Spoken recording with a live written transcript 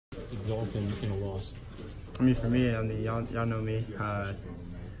result in a loss? I mean, for me, y'all know me.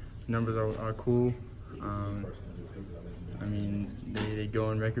 Numbers are cool. I mean, they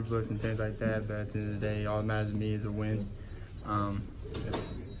go in record books and things like that, but at the end of the day, all that matters to me is a win.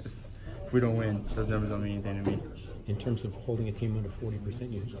 If we don't win, those numbers don't mean anything to me. In terms of holding a team under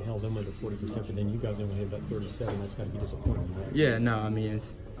 40%, you held them under 40%, but then you guys only had about 37. That's got to be disappointing, right? Yeah, no, I mean,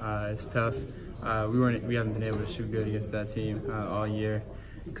 it's tough. We haven't been able to shoot good against that team all year.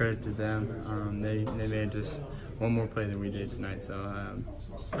 Credit to them. They made just one more play than we did tonight, so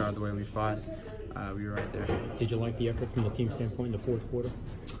proud of the way we fought. We were right there. Did you like the effort from the team standpoint in the fourth quarter?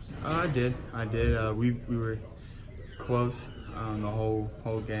 I did. We were close the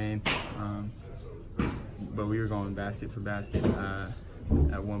whole game, but we were going basket for basket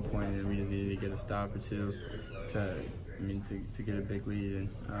at one point, and we just needed to get a stop or two to get a big lead, and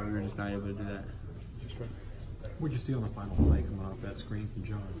we were just not able to do that. That's right. What did you see on the final play coming off that screen from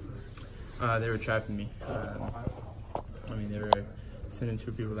John? They were trapping me. I mean, they were sending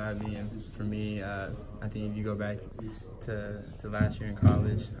two people at me, and for me, I think if you go back to last year in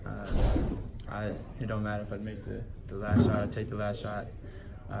college, it don't matter if I make the last shot or take the last shot.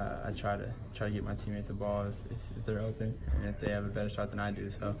 I try to get my teammates the ball if they're open and if they have a better shot than I do.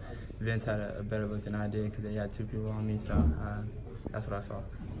 So Vince had a better look than I did because they had two people on me. So that's what I saw.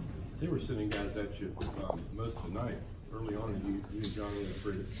 They were sending guys at you most of the night. Early on, you and John had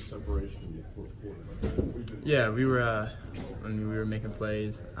created separation in the fourth quarter. Yeah, we were. We were making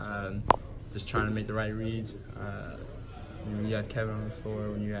plays, just trying to make the right reads. When you have Kevin on the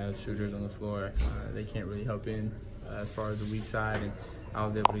floor, when you have shooters on the floor, they can't really help in as far as the weak side. And I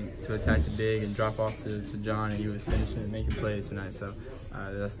was able to attack the big and drop off to John, and he was finishing and making plays tonight. So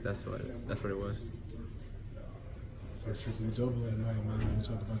that's what it was. First triple double at night, man. You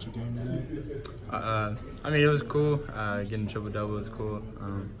talk about your game tonight? I mean, it was cool. Getting triple double was cool.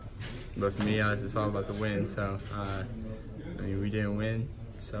 But for me, it's all about the win. So I mean, we didn't win.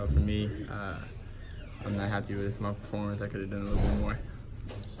 So for me, I'm not happy with my performance. I could have done a little bit more.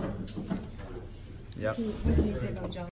 Yep. What can you say about John?